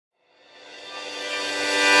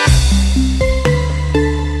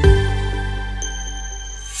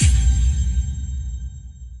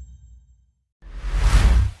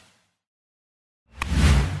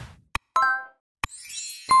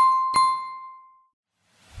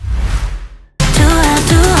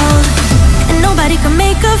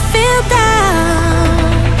could feel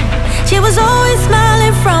down. She was always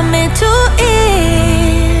smiling from ear to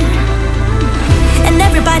ear, and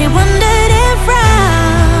everybody wondered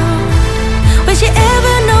around, would she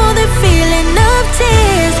ever know the feeling of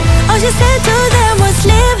tears? All she said to them was,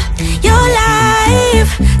 live your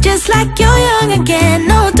life just like you're young again.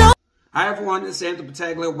 No, don't. Hi everyone, this is Anthony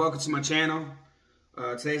Pataglia. Welcome to my channel.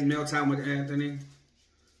 Today's Mealtime with Anthony.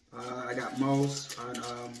 I got Moe's on,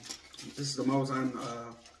 this is the Moe's on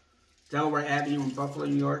Delaware Avenue in Buffalo,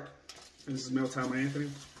 New York. And this is Mealtime with Anthony.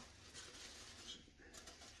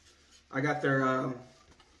 I got their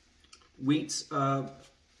wheat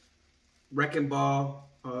wrecking ball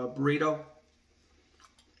burrito.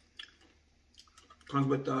 Comes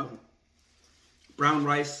with brown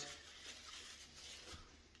rice,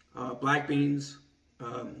 black beans,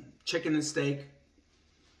 chicken and steak,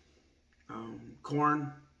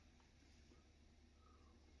 corn,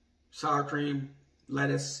 sour cream,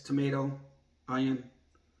 lettuce, tomato, onion,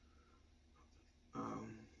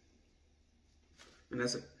 and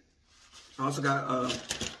that's it. I also got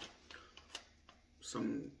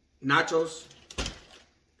some nachos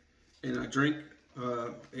and a drink.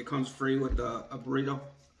 It comes free with a burrito,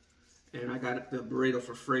 and I got the burrito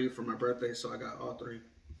for free for my birthday, so I got all three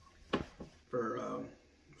for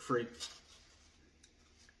free.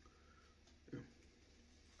 Yeah.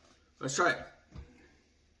 Let's try it.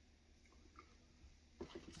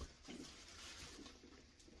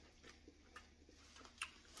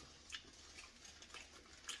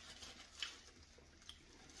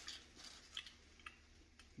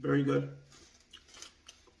 Very good.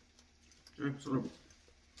 Yeah, so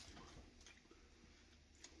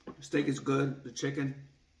the steak is good. The chicken.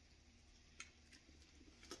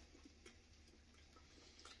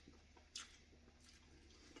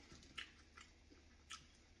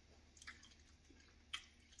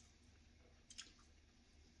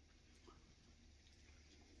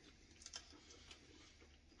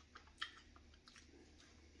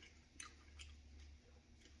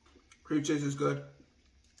 Cream cheese is good.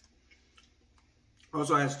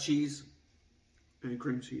 Also has cheese and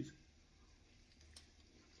cream cheese.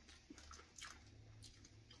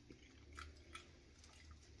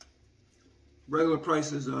 Regular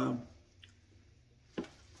price is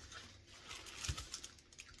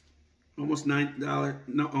almost $9.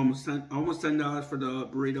 No, almost $10 for the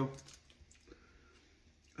burrito.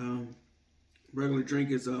 Regular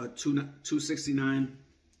drink is $2.69,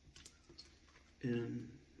 and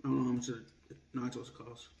I don't know how much the nachos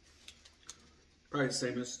cost. Probably the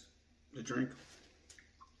same as the drink.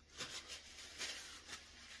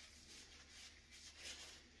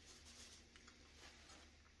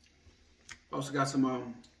 Also got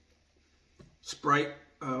some Sprite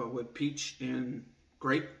with peach and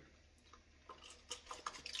grape.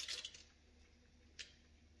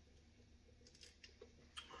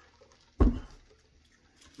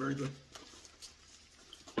 Very good.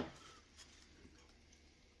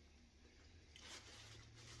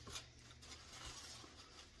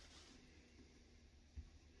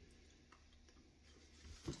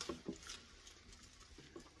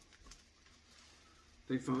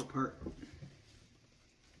 They fell apart.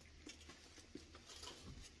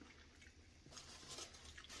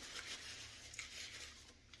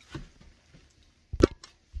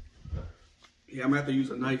 Yeah, I'm gonna have to use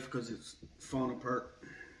a knife because it's falling apart.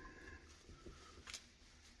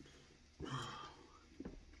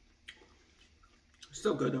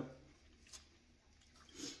 Still good though.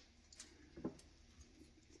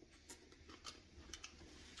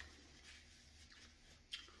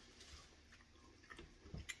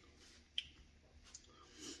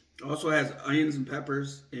 Also has onions and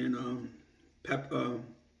peppers and peppers,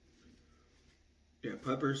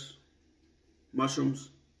 mushrooms,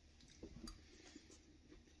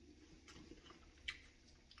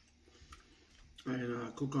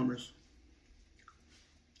 and cucumbers.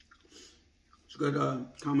 It's a good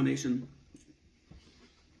combination.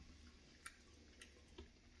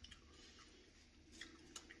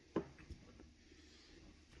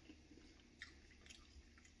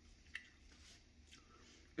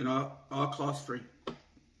 And all cost free.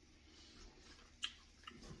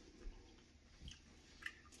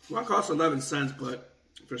 Well, it costs 11 cents, but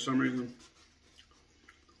for some reason,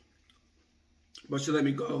 but she let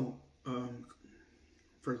me go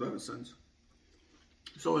for 11 cents.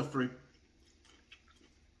 So it's free.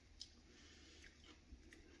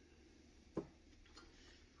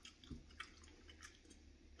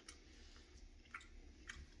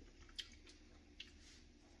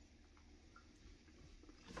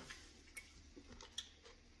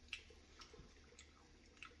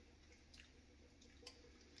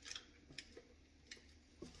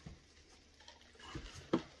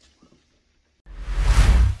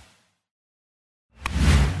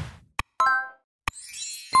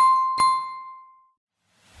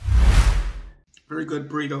 Very good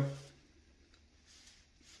burrito.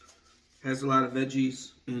 Has a lot of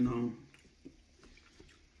veggies and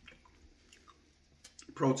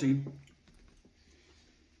protein.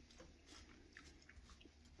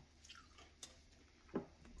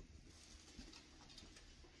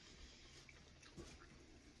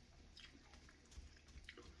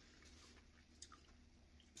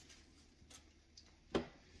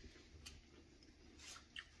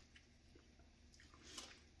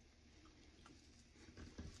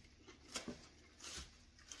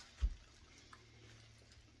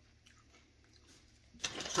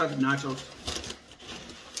 Try the nachos.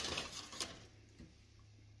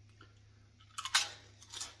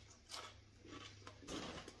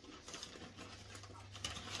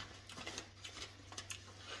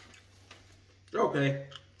 They're okay.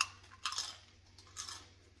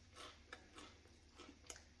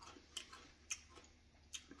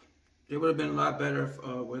 It would have been a lot better if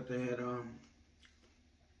what they had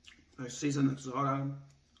seasoned the salt on them.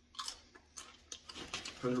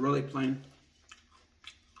 Because they're really plain.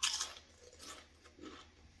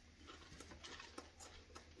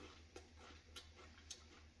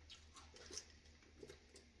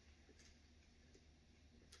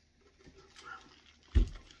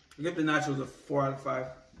 I give the nachos a 4 out of 5.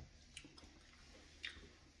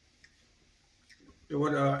 It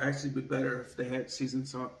would actually be better if they had seasoned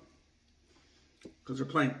salt, because they're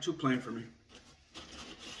plain, too plain for me.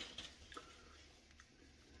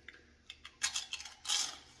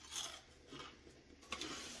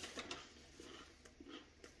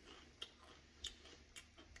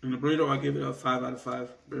 And the burrito, I give it a 5 out of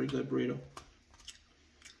 5. Very good burrito.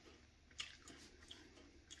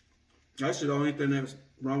 Actually, the only thing that's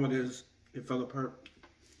wrong with it is it fell apart.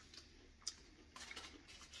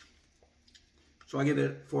 So I give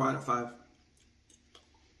it 4 out of 5.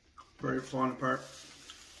 Very falling apart.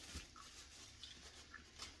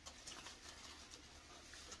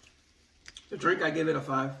 The drink, I give it a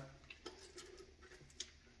 5.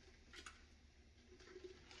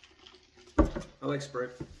 I like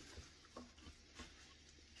Sprite.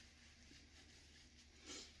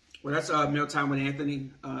 Well, that's Mealtime with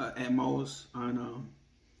Anthony at Moe's on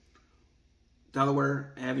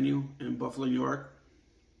Delaware Avenue in Buffalo, New York.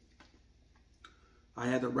 I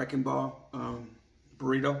had the Wrecking Ball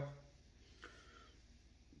burrito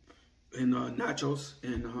and nachos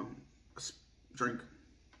and a drink.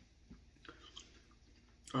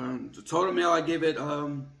 The total meal, I give it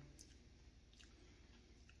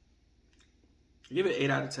 8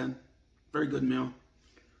 out of 10. Very good meal.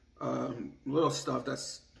 Little stuff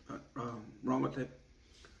that's wrong with it,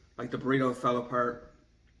 like the burrito fell apart.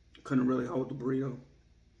 Couldn't really hold the burrito,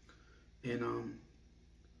 and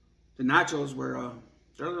the nachos were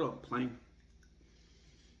they're a little plain.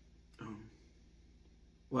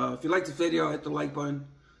 Well, if you like the video, hit the like button,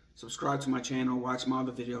 subscribe to my channel, watch my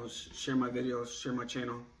other videos, share my videos, share my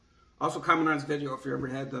channel. Also comment on this video if you ever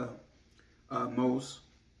had the Moe's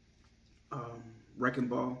Wrecking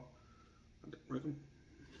Ball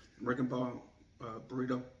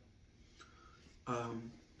burrito.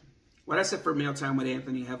 Well, that's it for Mealtime with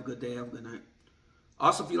Anthony. Have a good day. Have a good night.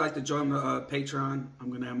 Also, if you'd like to join the Patreon, I'm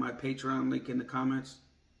going to have my Patreon link in the comments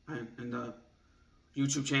and the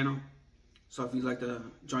YouTube channel. So if you'd like to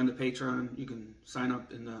join the Patreon, you can sign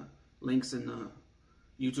up in the links in the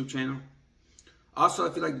YouTube channel. Also,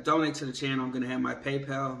 if you'd like to donate to the channel, I'm going to have my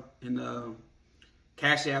PayPal and the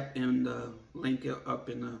Cash App and the link up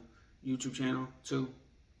in the YouTube channel too.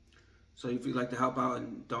 So if you'd like to help out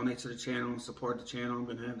and donate to the channel and support the channel, I'm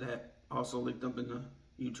going to have that also linked up in the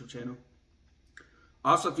YouTube channel.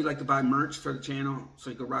 Also, if you'd like to buy merch for the channel so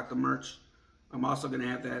you can rock the merch, I'm also going to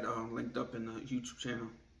have that linked up in the YouTube channel.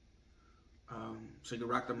 So you can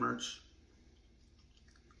rock the merch,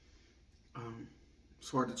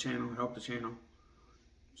 support the channel, help the channel.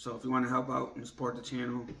 So if you want to help out and support the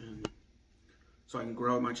channel, and so I can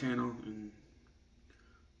grow my channel, and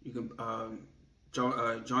you can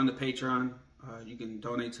join the Patreon. You can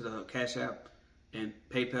donate to the Cash App and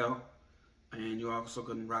PayPal, and you also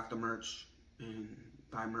can rock the merch and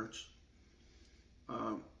buy merch.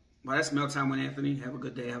 Well, that's Mealtime with Anthony. Have a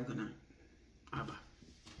good day. Have a good night. Bye-bye.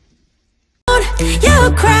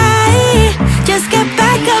 You cry, just get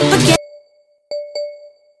back up again.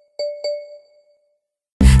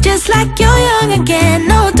 Just like you're young again.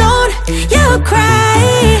 No, don't you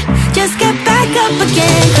cry, just get back up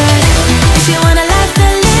again. 'Cause if you wanna